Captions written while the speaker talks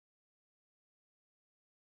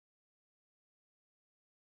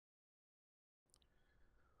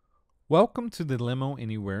Welcome to the Limo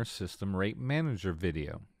Anywhere System Rate Manager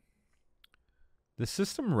video. The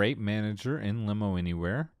System Rate Manager in Limo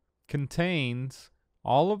Anywhere contains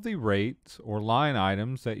all of the rates or line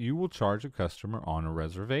items that you will charge a customer on a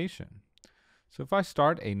reservation. So if I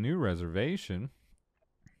start a new reservation,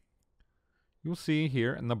 you'll see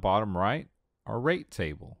here in the bottom right our rate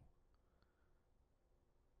table.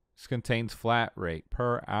 This contains flat rate,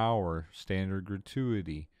 per hour, standard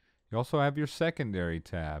gratuity. You also have your secondary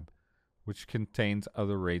tab, which contains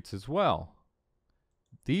other rates as well.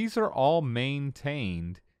 These are all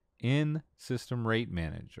maintained in System Rate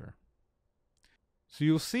Manager. So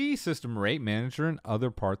you'll see System Rate Manager in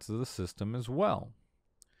other parts of the system as well.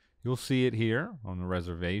 You'll see it here on the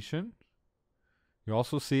reservation. You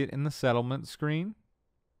also see it in the settlement screen.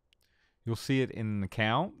 You'll see it in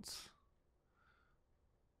accounts.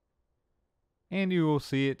 And you will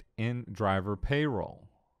see it in driver payroll.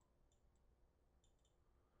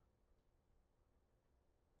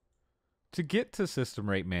 To get to System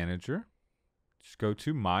Rate Manager, just go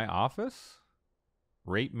to My Office,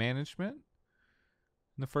 Rate Management,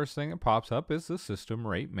 and the first thing that pops up is the System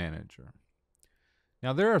Rate Manager.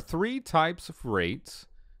 Now there are three types of rates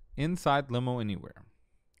inside Limo Anywhere.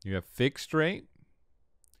 You have fixed rate,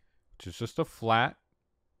 which is just a flat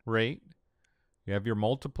rate. You have your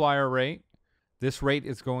multiplier rate. This rate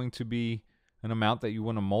is going to be an amount that you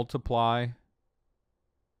want to multiply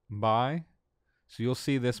by. So you'll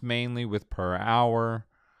see this mainly with per hour,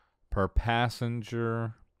 per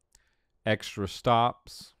passenger, extra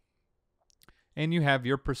stops, and you have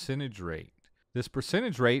your percentage rate. This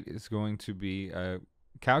percentage rate is going to be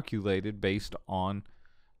calculated based on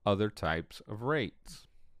other types of rates.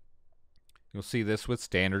 You'll see this with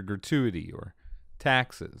standard gratuity or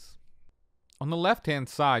taxes. On the left-hand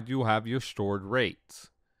side, you'll have your stored rates.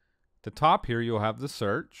 At the top here, you'll have the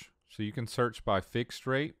search. So you can search by fixed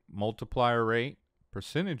rate, multiplier rate,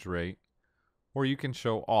 percentage rate, or you can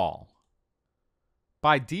show all.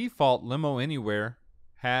 By default, Limo Anywhere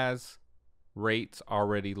has rates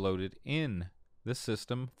already loaded in the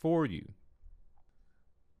system for you.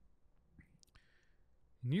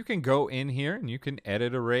 You can go in here and you can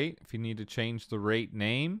edit a rate if you need to change the rate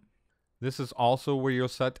name. This is also where you'll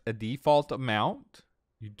set a default amount.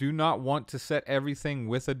 You do not want to set everything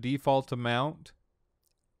with a default amount,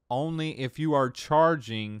 only if you are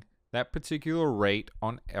charging that particular rate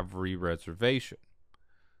on every reservation.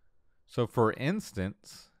 So for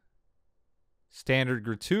instance, standard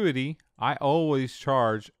gratuity, I always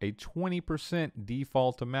charge a 20%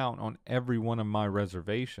 default amount on every one of my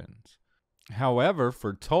reservations. However,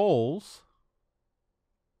 for tolls,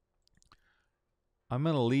 I'm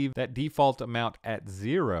going to leave that default amount at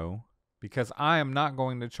 0 because I am not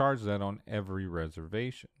going to charge that on every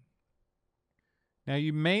reservation. Now,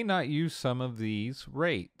 you may not use some of these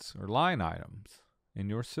rates or line items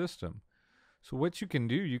in your system. So what you can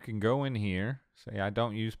do, you can go in here, say I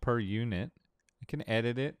don't use per unit. You can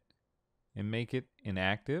edit it and make it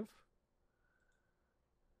inactive.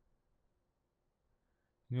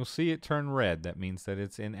 You'll see it turn red. That means that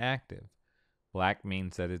it's inactive. Black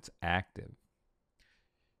means that it's active.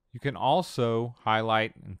 You can also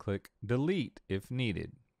highlight and click delete if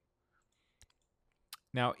needed.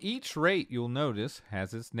 Now each rate, you'll notice,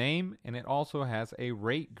 has its name and it also has a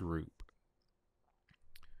rate group.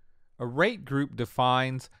 A rate group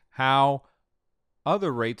defines how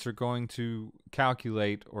other rates are going to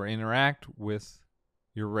calculate or interact with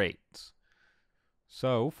your rates.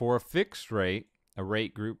 So for a fixed rate, a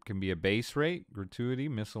rate group can be a base rate, gratuity,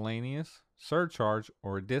 miscellaneous, surcharge,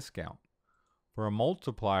 or a discount. For a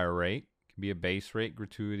multiplier rate, it can be a base rate,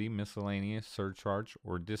 gratuity, miscellaneous, surcharge,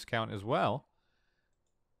 or discount as well.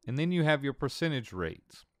 And then you have your percentage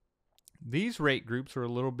rates. These rate groups are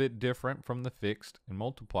a little bit different from the fixed and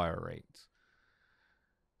multiplier rates.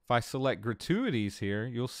 If I select gratuities here,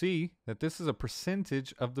 you'll see that this is a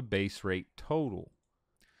percentage of the base rate total.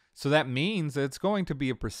 So that means that it's going to be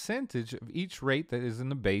a percentage of each rate that is in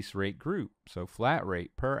the base rate group. So flat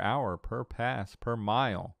rate, per hour, per pass, per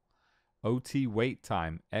mile, OT wait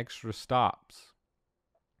time, extra stops.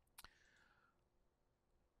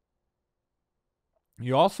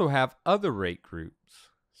 You also have other rate groups.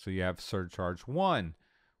 So you have surcharge 1,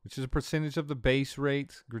 which is a percentage of the base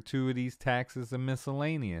rates, gratuities, taxes, and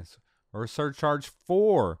miscellaneous. Or surcharge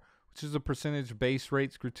 4, which is a percentage of base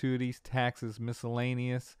rates, gratuities, taxes,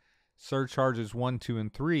 miscellaneous, surcharges 1, 2,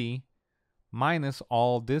 and 3, minus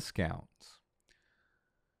all discounts.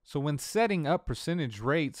 So when setting up percentage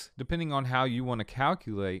rates, depending on how you want to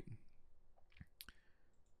calculate,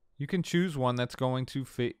 you can choose one that's going to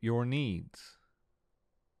fit your needs.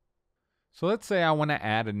 So let's say I want to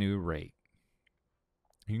add a new rate.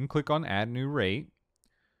 You can click on Add New Rate.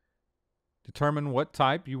 Determine what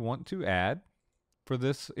type you want to add. For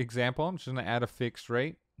this example, I'm just going to add a fixed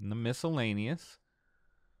rate in the miscellaneous.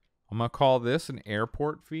 I'm going to call this an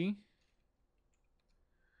airport fee.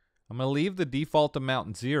 I'm going to leave the default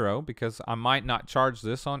amount 0 because I might not charge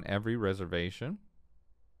this on every reservation.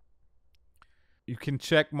 You can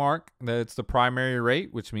check mark that it's the primary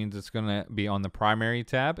rate, which means it's going to be on the primary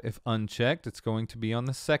tab. If unchecked, it's going to be on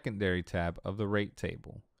the secondary tab of the rate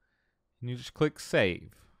table. And you just click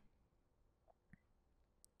Save.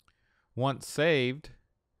 Once saved,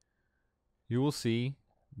 you will see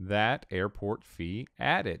that airport fee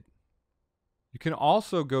added. You can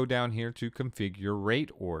also go down here to configure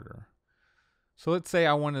rate order. So let's say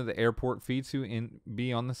I wanted the airport fee to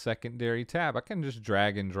be on the secondary tab. I can just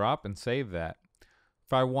drag and drop and save that.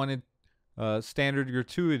 If I wanted standard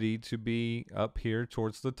gratuity to be up here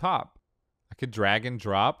towards the top, I could drag and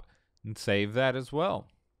drop and save that as well.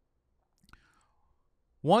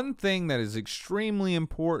 One thing that is extremely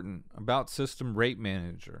important about System Rate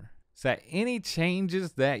Manager is that any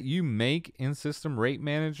changes that you make in System Rate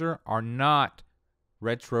Manager are not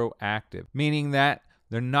retroactive, meaning that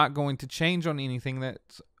they're not going to change on anything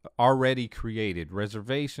that's already created.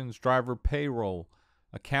 Reservations, driver payroll,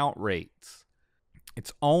 account rates.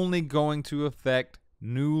 It's only going to affect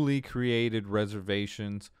newly created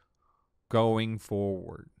reservations going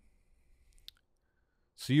forward.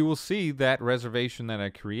 So you will see that reservation that I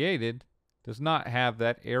created does not have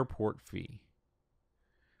that airport fee.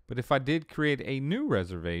 But if I did create a new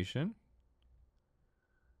reservation,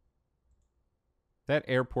 that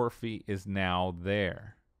airport fee is now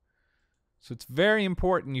there. So it's very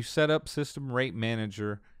important you set up System Rate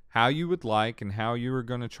Manager how you would like and how you are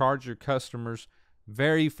going to charge your customers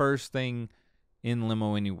very first thing in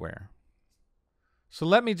Limo Anywhere. So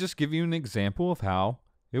let me just give you an example of how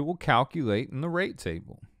it will calculate in the rate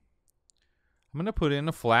table. I'm going to put in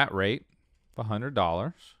a flat rate of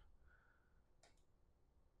 $100.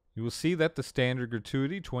 You will see that the standard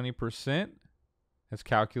gratuity, 20%, has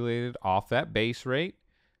calculated off that base rate,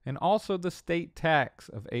 and also the state tax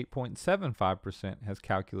of 8.75% has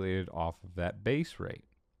calculated off of that base rate.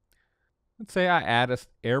 Let's say I add an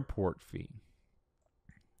airport fee.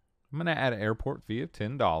 I'm going to add an airport fee of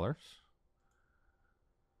 $10.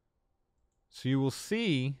 So you will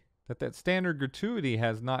see that that standard gratuity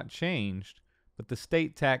has not changed, but the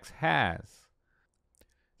state tax has.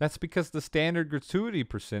 That's because the standard gratuity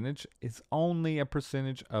percentage is only a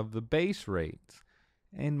percentage of the base rates,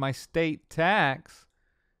 and my state tax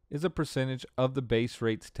is a percentage of the base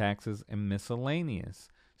rates, taxes, and miscellaneous.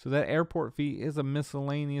 So that airport fee is a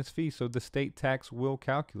miscellaneous fee, so the state tax will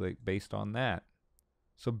calculate based on that.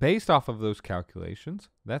 So based off of those calculations,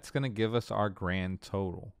 that's going to give us our grand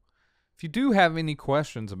total. If you do have any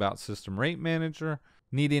questions about System Rate Manager,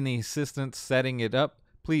 need any assistance setting it up,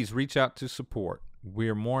 please reach out to support. We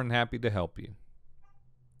are more than happy to help you.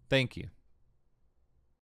 Thank you.